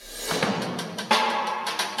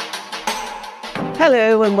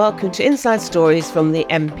Hello and welcome to Inside Stories from the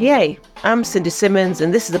MPA. I'm Cindy Simmons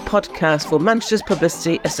and this is a podcast for Manchester's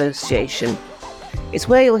Publicity Association. It's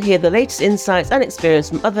where you'll hear the latest insights and experience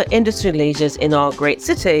from other industry leaders in our great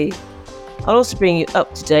city. I'll also bring you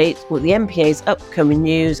up to date with the MPA's upcoming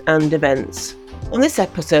news and events. On this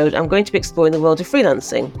episode, I'm going to be exploring the world of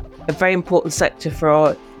freelancing, a very important sector for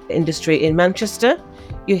our industry in Manchester.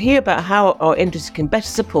 You'll hear about how our industry can better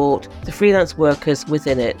support the freelance workers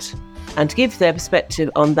within it. And to give their perspective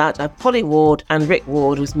on that, I have Polly Ward and Rick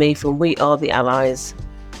Ward with me from We Are The Allies.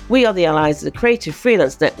 We Are The Allies is a creative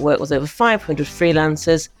freelance network with over 500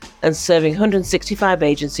 freelancers and serving 165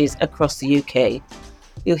 agencies across the UK.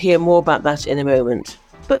 You'll hear more about that in a moment.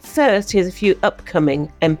 But first, here's a few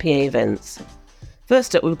upcoming MPA events.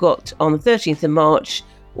 First up, we've got on the 13th of March,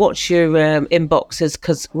 watch your inboxes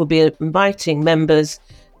because we'll be inviting members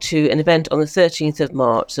to an event on the 13th of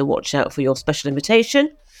March, so watch out for your special invitation.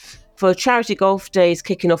 For charity golf days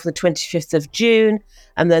kicking off on the 25th of June,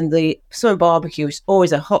 and then the summer barbecue, which is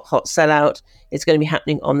always a hot sellout, is going to be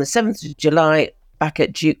happening on the 7th of July back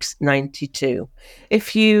at Duke's 92.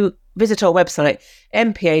 If you visit our website,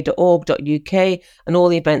 mpa.org.uk, and all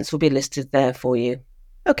the events will be listed there for you.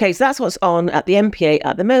 Okay, so that's what's on at the MPA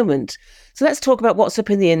at the moment. So let's talk about what's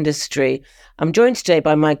up in the industry. I'm joined today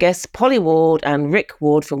by my guests, Polly Ward and Rick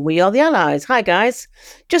Ward from We Are The Allies. Hi, guys.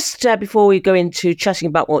 Just before we go into chatting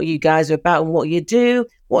about what you guys are about and what you do,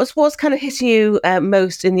 what's kind of hitting you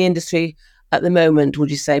most in the industry at the moment,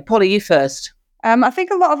 would you say? Polly, you first. I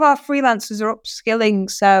think a lot of our freelancers are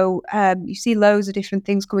upskilling. So you see loads of different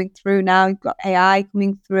things coming through now. You've got AI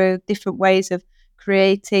coming through, different ways of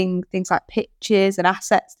creating things like pitches and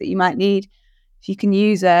assets that you might need. If you can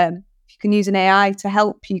use an AI to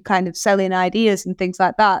help you kind of sell in ideas and things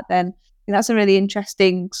like that, then I think that's a really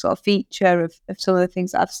interesting sort of feature of some of the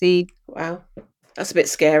things that I've seen. Wow, that's a bit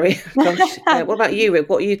scary. Gosh. What about you, Rick?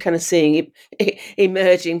 What are you kind of seeing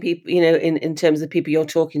emerging people, in terms of people you're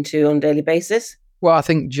talking to on a daily basis? Well, I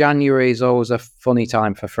think January is always a funny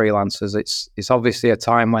time for freelancers. It's obviously a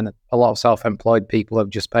time when a lot of self-employed people have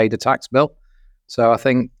just paid a tax bill. So I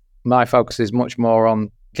think my focus is much more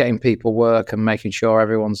on getting people work and making sure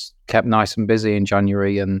everyone's kept nice and busy in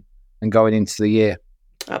January and going into the year.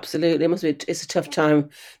 Absolutely. It's a tough time,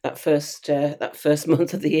 that first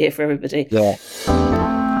month of the year for everybody. Yeah.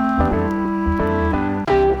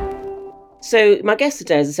 So my guests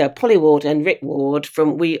today, as I said, Polly Ward and Rick Ward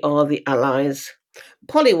from We Are The Allies.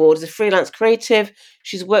 Polly Ward is a freelance creative.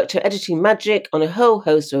 She's worked her editing magic on a whole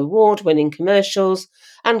host of award-winning commercials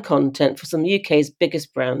and content for some UK's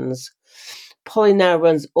biggest brands. Polly now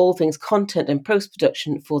runs all things content and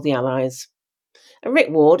post-production for The Allies. And Rick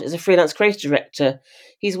Ward is a freelance creative director.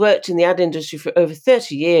 He's worked in the ad industry for over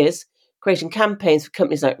 30 years, creating campaigns for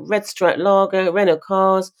companies like Red Stripe Lager, Renault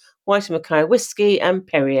Cars, White & Mackay Whiskey and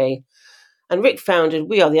Perrier. And Rick founded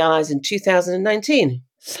We Are The Allies in 2019.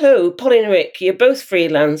 So, Polly and Rick, you're both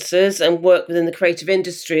freelancers and work within the creative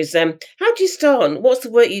industries. How do you start? What's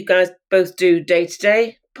the work you guys both do day to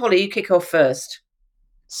day? Polly, you kick off first.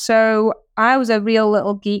 So I was a real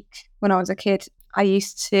little geek when I was a kid. I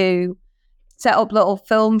used to set up little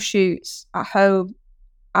film shoots at home.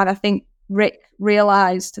 And I think Rick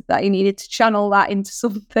realised that he needed to channel that into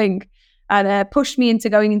something and pushed me into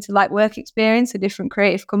going into like work experience at different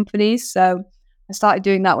creative companies. So I started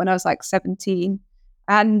doing that when I was like 17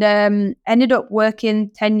 and ended up working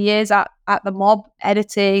 10 years at the Mob,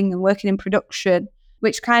 editing and working in production,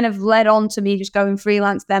 which kind of led on to me just going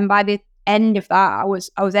freelance. Then by the end of that, I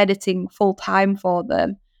was editing full time for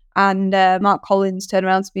them. And Mark Collins turned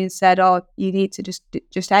around to me and said, "Oh, you need to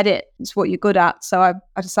just edit. It's what you're good at." So I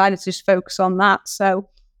decided to just focus on that. So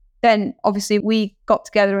then obviously we got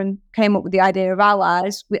together and came up with the idea of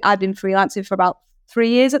Allies. I'd been freelancing for about 3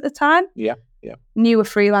 years at the time. Yeah. And you were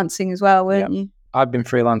freelancing as well, weren't you? I've been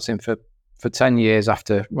freelancing for 10 years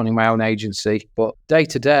after running my own agency. But day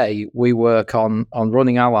to day, we work on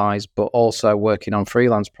running Allies, but also working on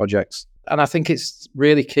freelance projects. And I think it's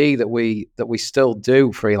really key that we still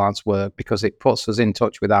do freelance work because it puts us in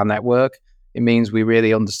touch with our network. It means we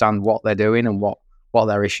really understand what they're doing and what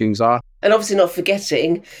their issues are. And obviously not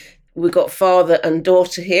forgetting, we've got father and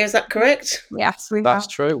daughter here, is that correct? Yes, we That's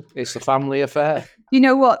have. true. It's a family affair. You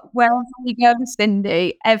know what? Wherever you go,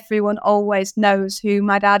 Cindy, everyone always knows who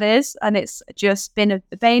my dad is. And it's just been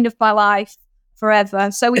the bane of my life forever.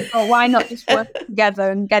 So we thought, why not just work together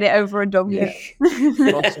and get it over and done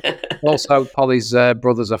with? Also, Polly's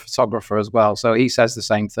brother's a photographer as well. So he says the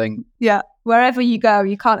same thing. Yeah. Wherever you go,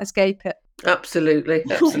 you can't escape it. Absolutely.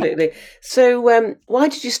 So why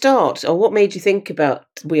did you start, or what made you think about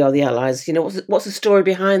We Are The Allies? You know, what's the story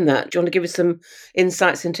behind that? Do you want to give us some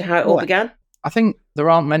insights into how it all began? I think there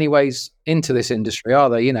aren't many ways into this industry, are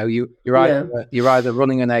there? You know, you're either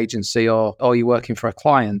running an agency or you're working for a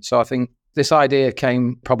client. So I think this idea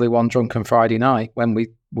came probably one drunken Friday night when we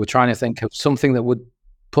were trying to think of something that would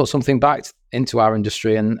put something back into our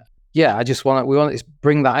industry. And yeah, we want to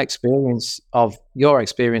bring that experience of your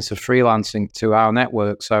experience of freelancing to our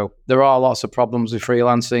network. So there are lots of problems with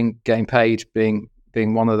freelancing, getting paid being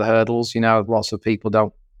one of the hurdles. You know, lots of people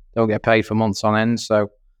don't get paid for months on end.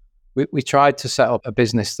 So we tried to set up a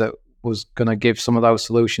business that was going to give some of those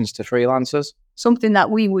solutions to freelancers. Something that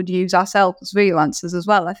we would use ourselves as freelancers as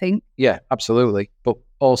well, I think. Yeah, absolutely. But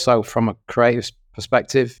also from a creative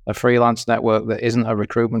perspective, a freelance network that isn't a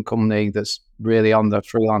recruitment company, that's really on the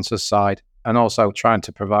freelancers side, and also trying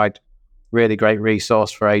to provide really great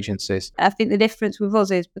resource for agencies. I think the difference with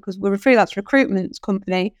us is because we're a freelance recruitment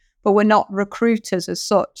company, but we're not recruiters as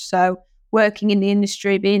such. So working in the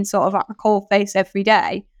industry, being sort of at the coal face every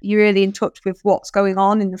day, you're really in touch with what's going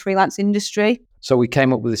on in the freelance industry. So we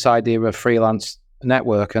came up with this idea of a freelance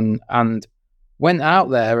network and went out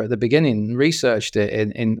there at the beginning and researched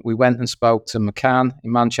it. We went and spoke to McCann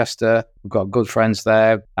in Manchester. We've got good friends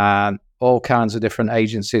there and all kinds of different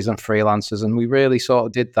agencies and freelancers. And we really sort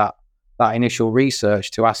of did that initial research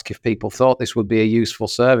to ask if people thought this would be a useful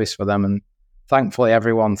service for them. And thankfully,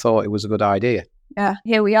 everyone thought it was a good idea. Yeah,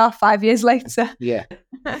 here we are 5 years later. Yeah.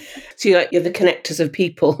 So you're the connectors of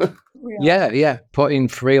people. Yeah. Putting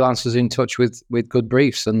freelancers in touch with good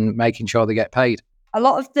briefs and making sure they get paid. A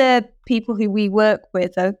lot of the people who we work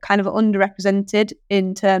with are kind of underrepresented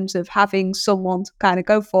in terms of having someone to kind of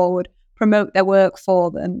go forward, promote their work for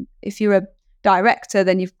them. If you're a director,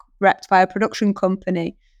 then you've repped by a production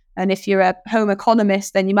company. And if you're a home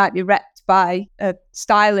economist, then you might be repped by a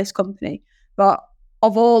stylist company. But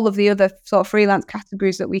of all of the other sort of freelance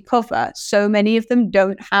categories that we cover, so many of them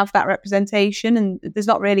don't have that representation, and there's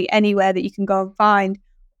not really anywhere that you can go and find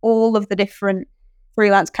all of the different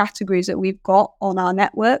freelance categories that we've got on our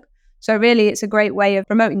network. So really, it's a great way of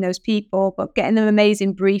promoting those people, but getting them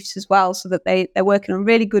amazing briefs as well, so that they're working on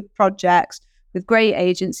really good projects with great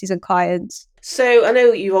agencies and clients. So I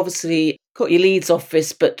know you've obviously got your Leeds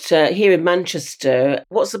office, but here in Manchester,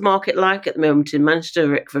 what's the market like at the moment in Manchester,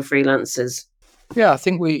 Rick, for freelancers? Yeah, I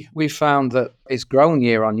think we found that it's grown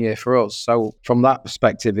year on year for us. So from that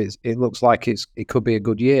perspective, it looks like it could be a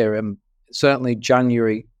good year. And certainly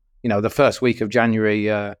January, the first week of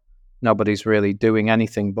January, nobody's really doing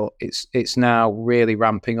anything, but it's now really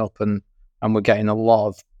ramping up, and we're getting a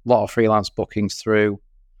lot of freelance bookings through.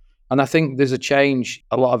 And I think there's a change.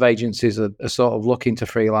 A lot of agencies are sort of looking to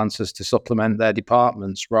freelancers to supplement their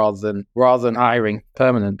departments rather than hiring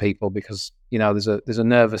permanent people, because there's a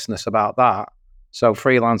nervousness about that. So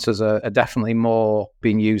freelancers are definitely more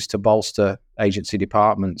being used to bolster agency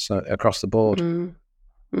departments across the board.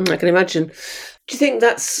 I can imagine. Do you think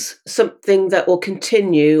that's something that will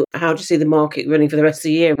continue? How do you see the market running for the rest of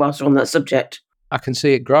the year whilst we're on that subject? I can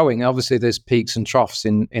see it growing. Obviously, there's peaks and troughs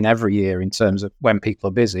in every year in terms of when people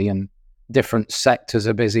are busy, and different sectors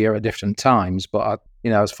are busier at different times. But,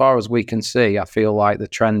 as far as we can see, I feel like the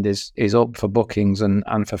trend is up for bookings and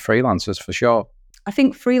for freelancers for sure. I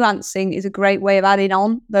think freelancing is a great way of adding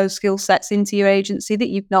on those skill sets into your agency that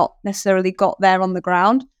you've not necessarily got there on the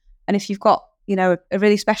ground. And if you've got, a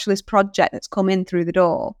really specialist project that's come in through the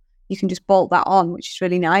door, you can just bolt that on, which is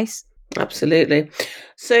really nice. Absolutely.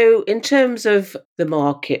 So in terms of the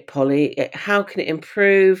market, Polly, how can it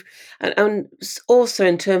improve? And also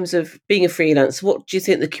in terms of being a freelancer, what do you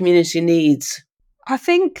think the community needs? I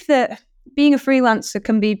think that being a freelancer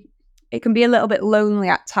can be a little bit lonely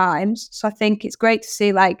at times. So I think it's great to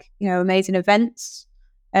see amazing events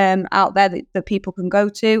out there that people can go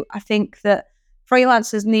to. I think that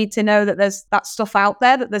freelancers need to know that there's that stuff out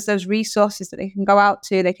there, that there's those resources that they can go out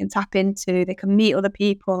to, they can tap into, they can meet other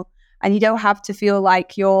people, and you don't have to feel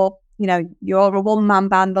like you're a one-man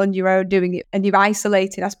band on your own doing it and you're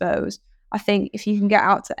isolated, I suppose. I think if you can get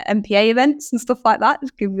out to MPA events and stuff like that,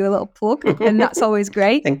 just give you a little plug, and that's always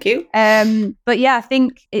great. Thank you. But yeah, I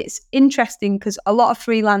think it's interesting because a lot of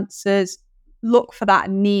freelancers look for that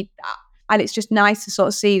and need that. And it's just nice to sort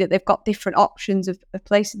of see that they've got different options of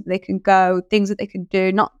places that they can go, things that they can do.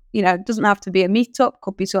 Not, it doesn't have to be a meetup,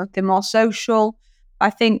 could be something more social. I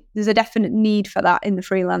think there's a definite need for that in the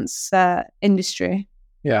freelance industry.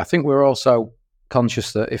 Yeah, I think we're also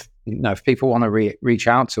conscious that if people want to reach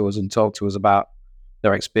out to us and talk to us about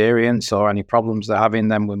their experience or any problems they're having,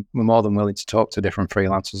 then we're more than willing to talk to different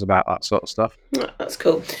freelancers about that sort of stuff. Oh, that's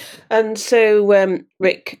cool. And so,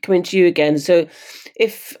 Rick, coming to you again. So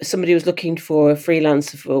if somebody was looking for a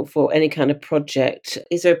freelancer for any kind of project,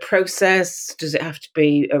 is there a process? Does it have to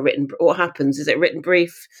be a written, what happens? Is it a written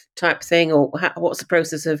brief type thing, or what's the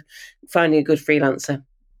process of finding a good freelancer?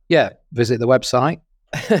 Yeah, visit the website.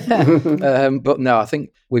 But no, I think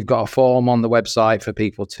we've got a form on the website for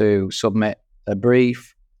people to submit a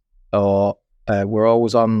brief, or we're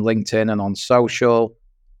always on LinkedIn and on social,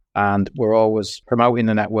 and we're always promoting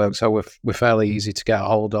the network, so we're fairly easy to get a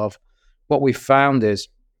hold of. What we've found is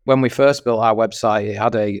when we first built our website, it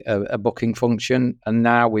had a booking function, and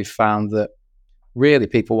now we've found that really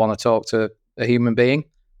people want to talk to a human being.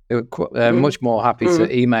 They're much more happy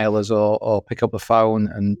to email us or pick up the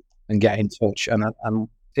phone and get in touch. And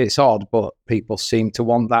it's odd, but people seem to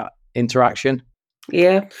want that interaction.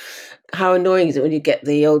 Yeah. How annoying is it when you get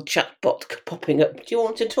the old chat bot popping up? Do you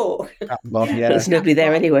want to talk? Yeah. There's nobody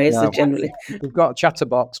there anyway, is there, generally? We've got a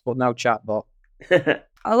chatterbox, but no chatbot.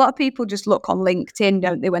 A lot of people just look on LinkedIn,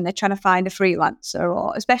 don't they, when they're trying to find a freelancer,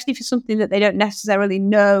 or especially for something that they don't necessarily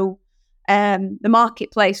know the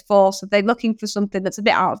marketplace for. So they're looking for something that's a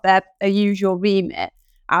bit out of their usual remit,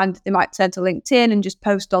 and they might turn to LinkedIn and just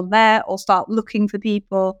post on there or start looking for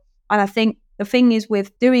people. And I think the thing is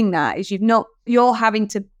with doing that is you're having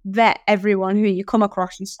to vet everyone who you come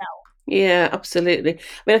across yourself. Yeah, absolutely. I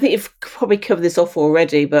mean, I think you've probably covered this off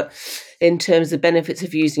already, but in terms of benefits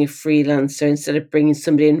of using a freelancer instead of bringing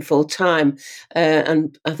somebody in full time,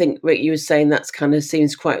 and I think, Rick, you were saying that's kind of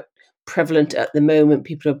seems quite prevalent at the moment.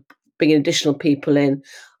 People are bringing additional people in.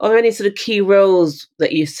 Are there any sort of key roles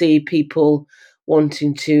that you see people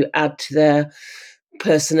wanting to add to their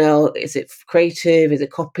personnel? Is it creative? Is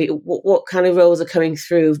it copy? What kind of roles are coming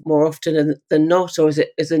through more often than not, or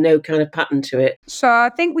is there no kind of pattern to it? So I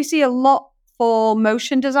think we see a lot for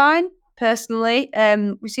motion design. Personally,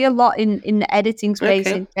 we see a lot in the editing space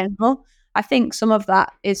in general. I think some of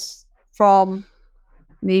that is from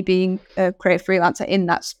me being a creative freelancer in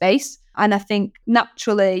that space, and I think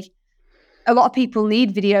naturally a lot of people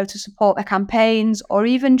need video to support their campaigns, or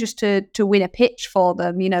even just to win a pitch for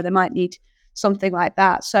them. They might need something like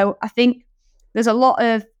that. So I think there's a lot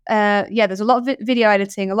of video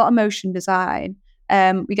editing, a lot of motion design.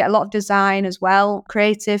 We get a lot of design as well,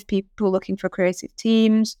 creative people looking for creative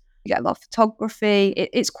teams. We get a lot of photography.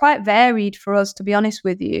 It's quite varied for us, to be honest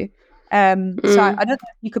with you. So I don't know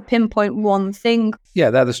if you could pinpoint one thing. Yeah,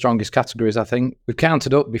 they're the strongest categories, I think. We've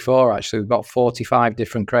counted up before, actually. We've got 45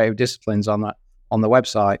 different creative disciplines on the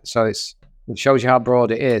website. So it shows you how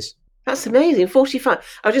broad it is. That's amazing. 45.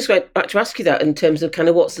 I was just going to ask you that in terms of kind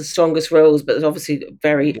of what's the strongest roles, but it's obviously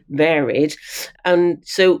very varied. And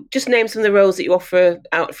so just name some of the roles that you offer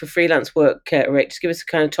out for freelance work, Rick. Just give us a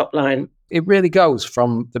kind of top line. It really goes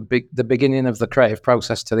from the beginning of the creative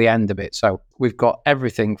process to the end of it. So we've got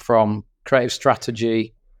everything from creative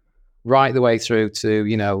strategy right the way through to,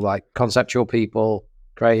 like conceptual people,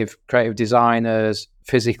 creative designers,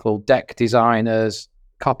 physical deck designers,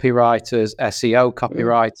 copywriters, SEO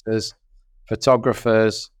copywriters,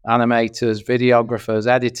 photographers, animators, videographers,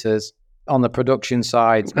 editors. On the production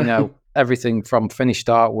side, everything from finished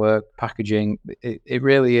artwork, packaging. It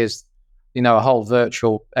really is, a whole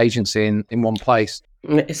virtual agency in one place.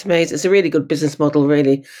 It's amazing. It's a really good business model,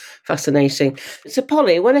 really fascinating. So,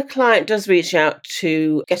 Polly, when a client does reach out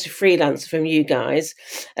to get a freelancer from you guys,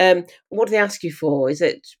 what do they ask you for?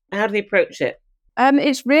 How do they approach it?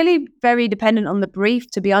 It's really very dependent on the brief,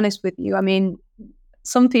 to be honest with you. I mean,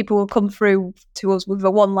 some people will come through to us with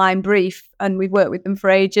a one-line brief, and we've worked with them for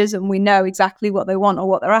ages and we know exactly what they want or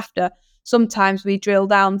what they're after. Sometimes we drill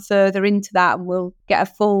down further into that and we'll get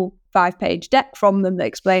a full 5-page deck from them that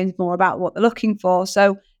explains more about what they're looking for.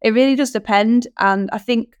 So it really does depend. And I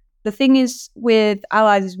think the thing is with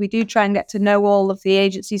Allies is we do try and get to know all of the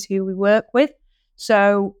agencies who we work with.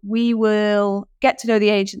 So we will get to know the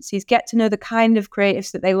agencies, get to know the kind of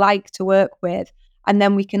creatives that they like to work with. And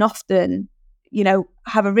then we can often,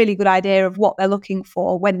 have a really good idea of what they're looking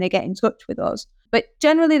for when they get in touch with us. But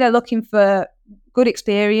generally they're looking for good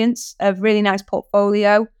experience, a really nice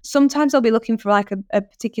portfolio. Sometimes they'll be looking for like a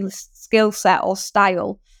particular skill set or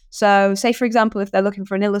style. So say, for example, if they're looking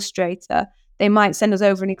for an illustrator, they might send us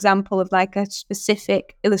over an example of like a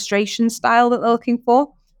specific illustration style that they're looking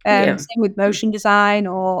for. Same with motion design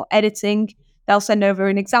or editing. They'll send over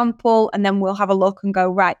an example and then we'll have a look and go,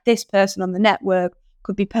 right, this person on the network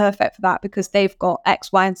could be perfect for that because they've got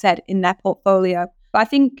X, Y, and Z in their portfolio. But I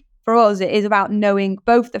think for us, it is about knowing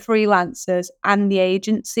both the freelancers and the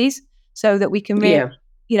agencies so that we can really,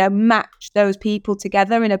 match those people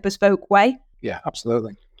together in a bespoke way. Yeah,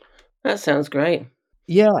 absolutely. That sounds great.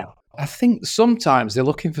 Yeah, I think sometimes they're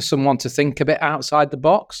looking for someone to think a bit outside the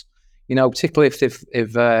box, particularly if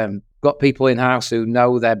they've got people in-house who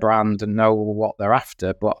know their brand and know what they're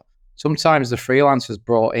after. But sometimes the freelancer's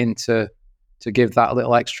brought in to give that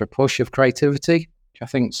little extra push of creativity, which I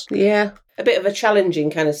think's a bit of a challenging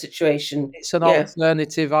kind of situation. it's an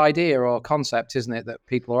alternative idea or concept, isn't it? That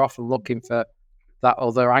people are often looking for that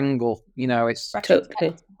other angle. It's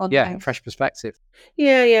Totally. Fresh perspective.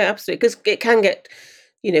 Yeah, absolutely. Because it can get,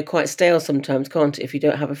 quite stale sometimes, can't it? If you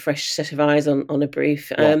don't have a fresh set of eyes on a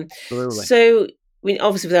brief. Absolutely. So,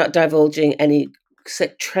 obviously, without divulging any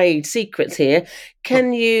trade secrets here,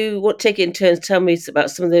 can you take it in turns? Tell me about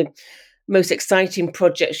some of the most exciting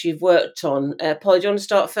projects you've worked on. Polly, do you want to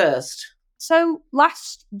start first? So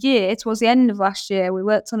last year, towards the end of last year, we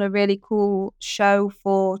worked on a really cool show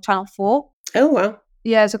for Channel 4. Oh, wow.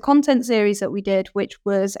 Yeah, it's a content series that we did, which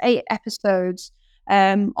was 8 episodes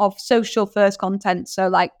of social first content. So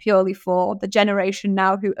like purely for the generation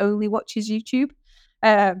now who only watches YouTube.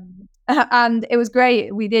 And it was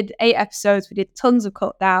great. We did 8 episodes. We did tons of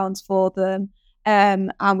cut downs for them.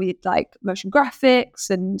 And we did like motion graphics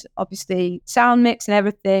and obviously sound mix and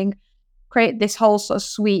everything. Create this whole sort of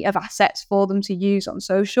suite of assets for them to use on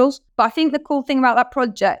socials. But I think the cool thing about that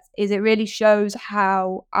project is it really shows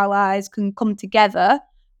how allies can come together.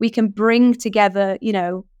 We can bring together,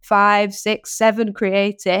 5, 6, 7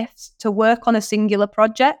 creatives to work on a singular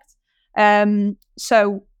project.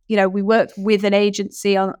 So, we worked with an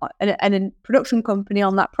agency and a production company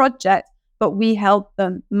on that project, but we helped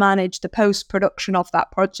them manage the post-production of that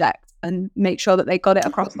project and make sure that they got it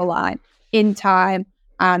across the line in time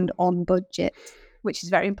and on budget, which is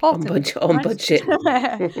very important. On budget.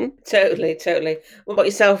 Totally. What about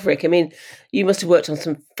yourself, Rick? I mean, you must have worked on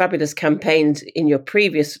some fabulous campaigns in your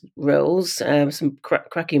previous roles, some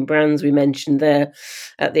cracking brands we mentioned there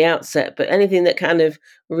at the outset, but anything that kind of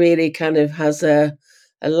really has a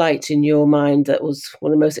light in your mind that was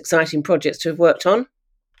one of the most exciting projects to have worked on?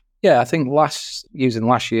 Yeah, I think using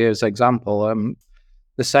last year's example,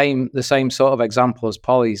 the same sort of example as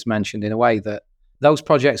Polly's mentioned, in a way that those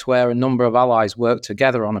projects where a number of allies work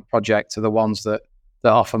together on a project are the ones that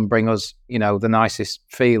often bring us, the nicest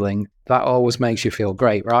feeling. That always makes you feel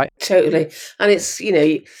great, right? Totally. And it's,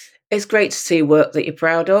 it's great to see work that you're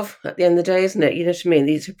proud of at the end of the day, isn't it? You know what I mean?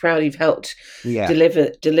 You're proud you've helped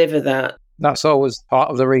deliver that. That's always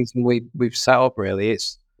part of the reason we've set up, really.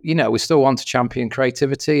 It's, we still want to champion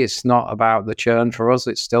creativity. It's not about the churn for us.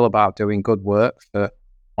 It's still about doing good work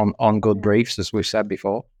on good briefs, as we've said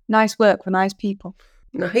before. Nice work for nice people.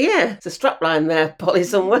 Yeah, it's a strapline there, Polly,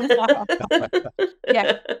 somewhere.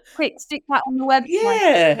 Yeah, quick, stick that on the website.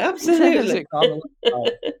 Yeah, absolutely. Hold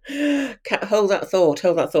that thought.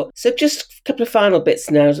 So just a couple of final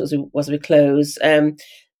bits now as we close.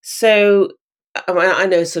 So I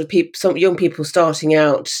know sort of some young people starting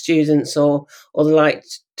out, students or the like,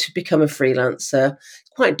 to become a freelancer.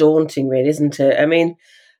 It's quite daunting, really, isn't it? I mean,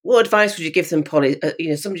 what advice would you give them, Polly?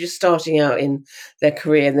 Somebody just starting out in their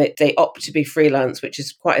career and they opt to be freelance, which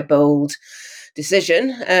is quite a bold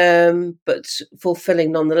decision, but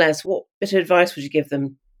fulfilling nonetheless. What bit of advice would you give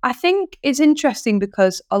them? I think it's interesting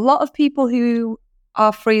because a lot of people who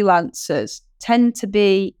are freelancers tend to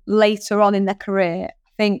be later on in their career.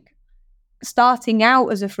 I think starting out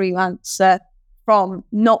as a freelancer from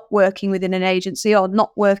not working within an agency or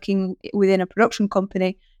not working within a production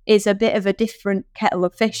company is a bit of a different kettle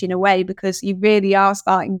of fish in a way, because you really are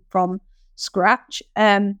starting from scratch.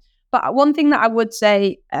 But one thing that I would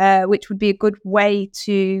say, which would be a good way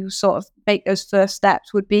to sort of make those first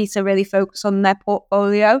steps, would be to really focus on their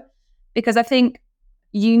portfolio, because I think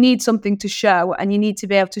you need something to show, and you need to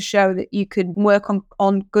be able to show that you could work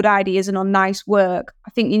on good ideas and on nice work. I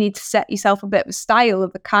think you need to set yourself a bit of a style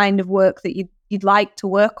of the kind of work that you'd like to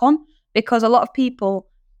work on, because a lot of people,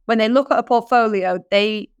 when they look at a portfolio,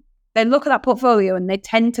 they look at that portfolio and they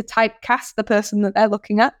tend to typecast the person that they're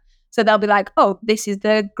looking at. So they'll be like, oh, this is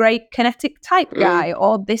the great kinetic type guy,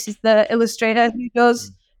 or this is the illustrator who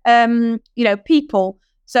does, people.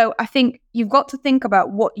 So I think you've got to think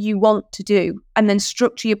about what you want to do and then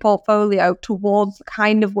structure your portfolio towards the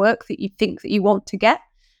kind of work that you think that you want to get.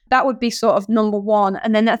 That would be sort of number one.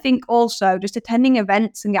 And then I think also just attending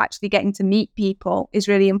events and actually getting to meet people is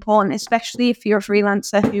really important, especially if you're a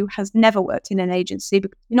freelancer who has never worked in an agency,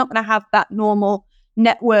 because you're not going to have that normal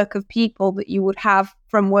network of people that you would have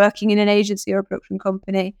from working in an agency or a production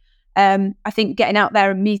company. I think getting out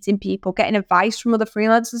there and meeting people, getting advice from other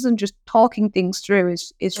freelancers and just talking things through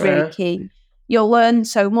is really key. you'll learn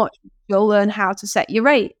so much. You'll learn how to set your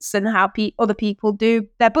rates and how other people do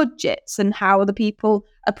their budgets and how other people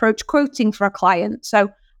approach quoting for a client. So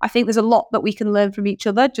I think there's a lot that we can learn from each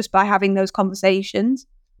other just by having those conversations.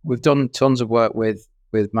 We've done tons of work with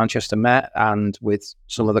Manchester Met and with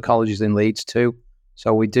some of the colleges in Leeds too.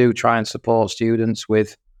 So we do try and support students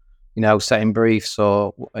with, setting briefs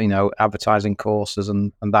or, advertising courses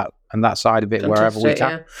and that side of it. Fantastic, wherever we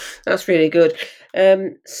can. Yeah. That's really good.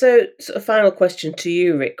 So sort of final question to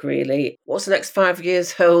you, Rick, really. What's the next 5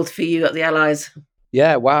 years hold for you at the Allies?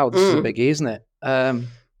 Yeah, wow, this is a biggie, isn't it? I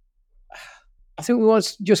think we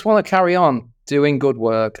just want to carry on doing good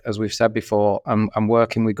work, as we've said before, and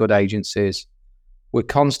working with good agencies. We're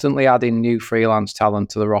constantly adding new freelance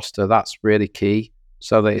talent to the roster. That's really key,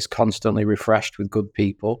 so that it's constantly refreshed with good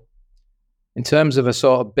people. In terms of a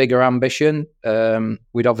sort of bigger ambition,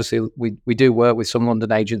 we do work with some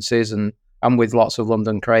London agencies and with lots of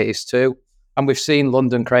London creatives too. And we've seen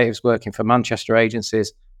London creatives working for Manchester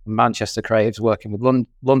agencies and Manchester creatives working with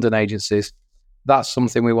London agencies. That's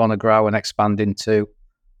something we want to grow and expand into.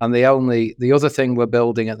 And the other thing we're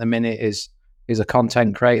building at the minute is a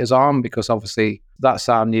content creators arm, because obviously that's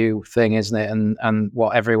our new thing, isn't it? And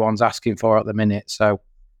what everyone's asking for at the minute. So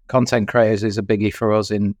content creators is a biggie for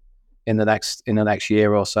us in the next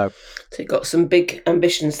year or so. So you've got some big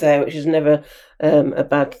ambitions there, which is never a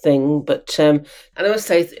bad thing. But and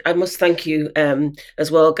I must thank you as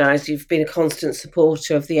well, guys. You've been a constant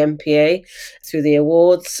supporter of the MPA through the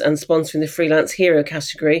awards and sponsoring the Freelance Hero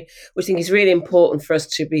category, which I think is really important for us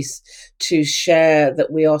to share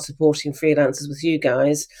that we are supporting freelancers with you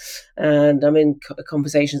guys. And I'm in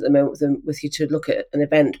conversations at the moment with you to look at an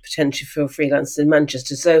event potentially for freelancers in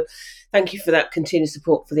Manchester. So thank you for that continued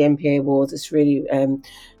support for the MPA Awards. It's really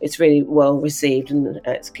well received, and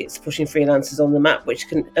it's pushing freelancers on the map, which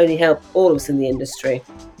can only help all of us in the industry.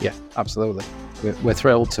 Yeah, absolutely. We're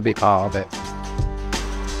thrilled to be part of it.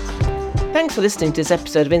 Thanks for listening to this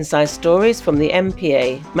episode of Inside Stories from the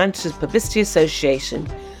MPA, Manchester's Publicity Association.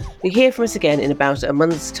 You'll hear from us again in about a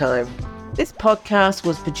month's time. This podcast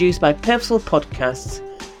was produced by Purposeful Podcasts.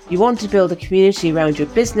 If you want to build a community around your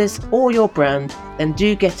business or your brand, then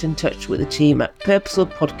do get in touch with the team at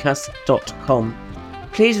purposefulpodcasts.com.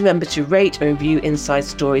 Please remember to rate and review Inside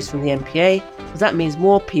Stories from the MPA, because that means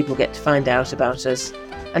more people get to find out about us.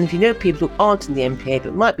 And if you know people who aren't in the MPA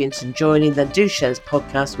but might be interested in joining, then do share this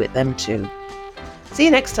podcast with them too. See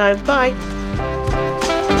you next time. Bye.